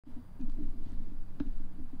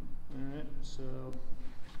So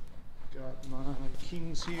got my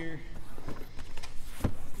Kings here.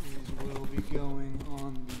 These will be going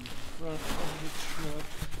on the front of the truck.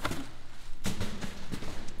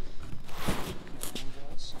 And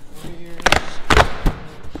got some layers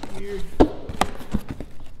here.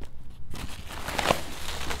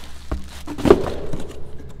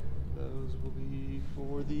 Those will be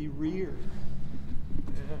for the rear.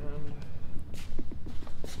 And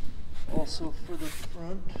also for the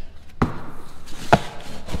front.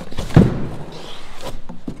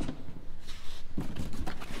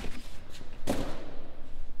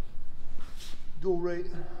 Dual rate,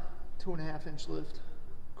 2.5 inch lift,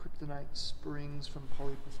 kryptonite springs from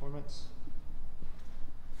Poly Performance.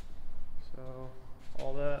 So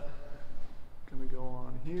all that gonna go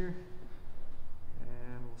on here,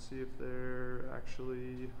 and we'll see if they're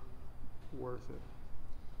actually worth it.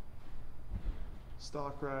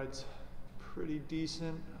 Stock ride's pretty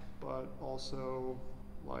decent, but also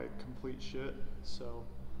like complete shit. So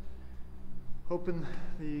hoping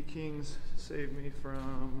the Kings save me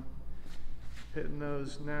from hitting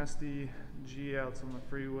those nasty G outs on the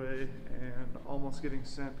freeway and almost getting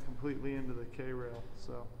sent completely into the K-rail.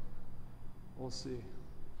 So we'll see.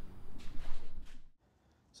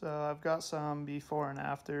 So I've got some before and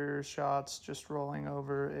after shots just rolling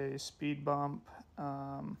over a speed bump.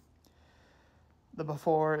 The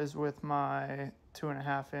before is with my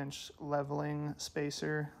 2.5 inch leveling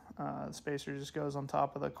spacer. The spacer just goes on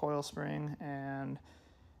top of the coil spring, and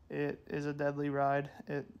it is a deadly ride.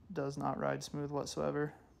 It does not ride smooth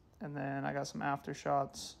whatsoever. And then I got some after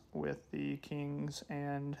shots with the Kings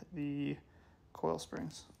and the coil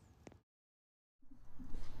springs.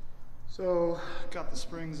 So got the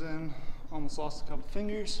springs in, almost lost a couple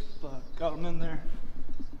fingers, but got them in there.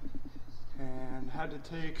 And had to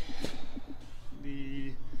take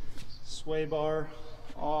the sway bar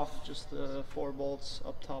off, just the 4 bolts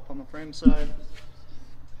up top on the frame side.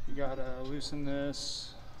 You gotta loosen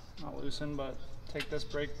this, not loosen, but take this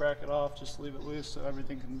brake bracket off, just leave it loose so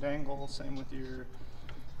everything can dangle. Same with your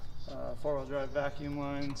 4-wheel drive vacuum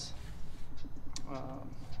lines.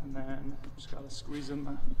 And then just gotta squeeze in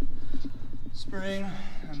the spring.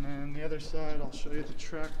 And then the other side, I'll show you the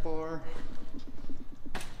track bar.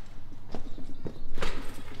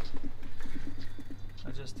 I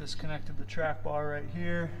just disconnected the track bar right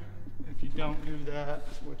here. If you don't do that,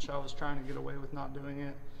 which I was trying to get away with not doing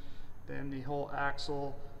it, then the whole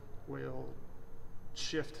axle will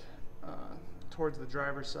shift towards the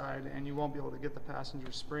driver's side and you won't be able to get the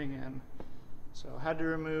passenger spring in. So I had to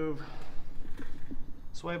remove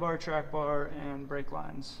sway bar, track bar, and brake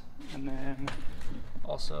lines. And then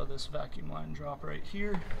also this vacuum line drop right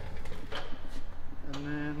here. And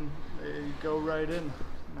then they go right in.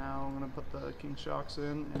 Now I'm gonna put the King shocks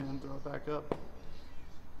in and throw it back up.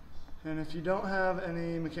 And if you don't have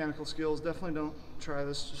any mechanical skills, definitely don't try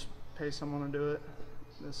this. Just pay someone to do it.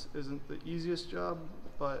 This isn't the easiest job,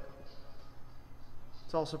 but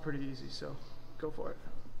it's also pretty easy, so go for it.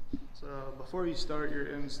 So before you start your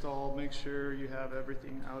install, make sure you have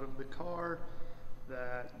everything out of the car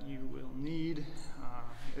that you will need.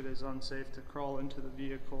 It is unsafe to crawl into the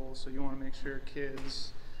vehicle, so you want to make sure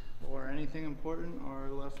kids or anything important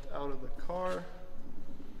are left out of the car,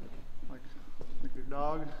 like your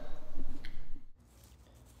dog.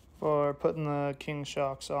 For putting the King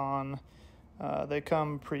shocks on, they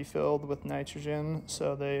come pre-filled with nitrogen,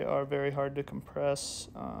 so they are very hard to compress.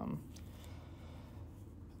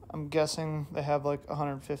 I'm guessing they have like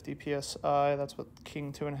 150 PSI. That's what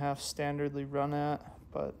King 2.5 standardly run at,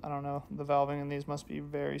 but I don't know. The valving in these must be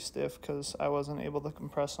very stiff because I wasn't able to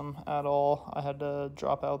compress them at all. I had to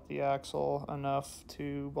drop out the axle enough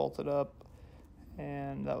to bolt it up,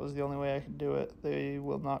 and that was the only way I could do it. They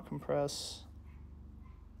will not compress.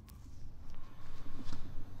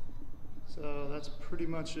 So that's pretty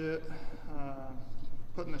much it.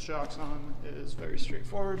 Putting the shocks on is very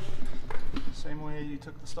straightforward. Same way you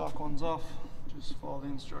took the stock ones off. Just follow the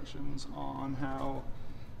instructions on how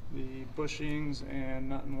the bushings and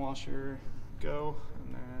nut and washer go,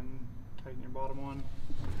 and then tighten your bottom one.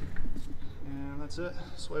 And that's it.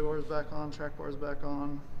 Sway bar is back on, track bar is back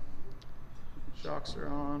on, shocks are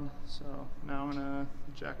on. So now I'm gonna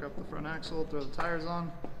jack up the front axle, throw the tires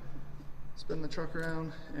on, spin the truck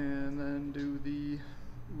around, and then do the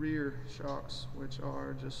rear shocks, which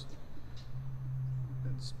are just,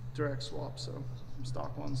 it's direct swap, so from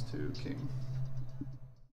stock ones to King.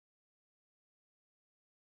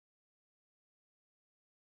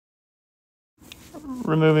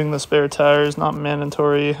 Removing the spare tire is not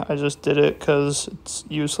mandatory. I just did it because it's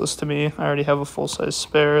useless to me. I already have a full-size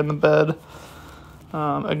spare in the bed.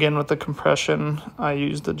 Again, with the compression, I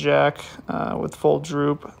used the jack with full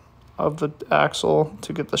droop of the axle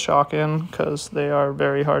to get the shock in because they are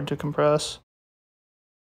very hard to compress.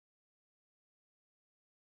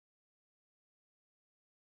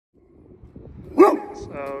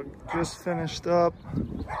 So just finished up.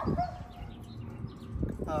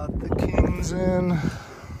 The King's in.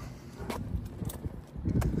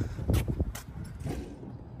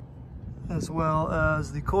 As well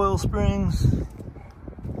as the coil springs.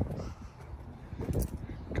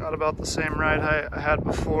 Got about the same ride height I had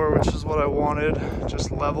before, which is what I wanted, just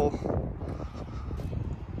level.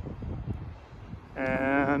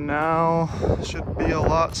 And now should be a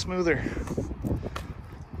lot smoother.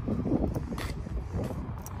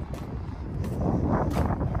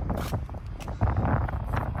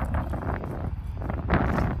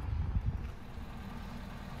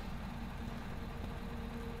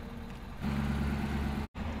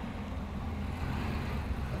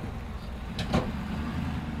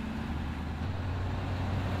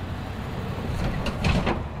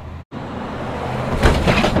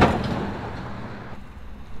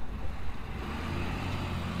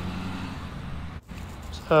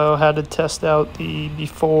 So had to test out the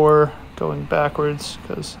before going backwards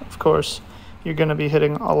because of course you're going to be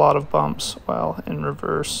hitting a lot of bumps while in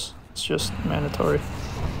reverse. It's just mandatory.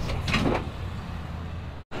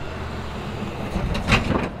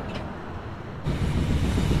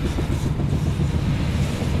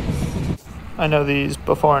 I know these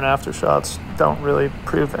before and after shots don't really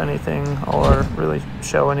prove anything or really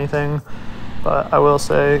show anything, but I will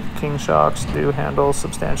say King shocks do handle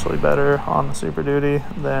substantially better on the Super Duty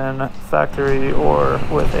than factory or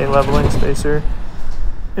with a leveling spacer.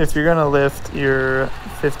 If you're gonna lift your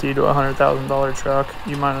 $50,000 to $100,000 truck,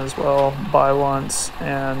 you might as well buy once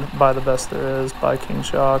and buy the best there is. Buy King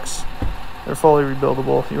shocks. They're fully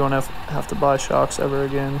rebuildable. You won't have to buy shocks ever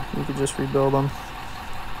again. You could just rebuild them.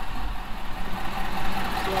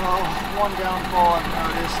 So one downfall I've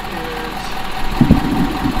noticed is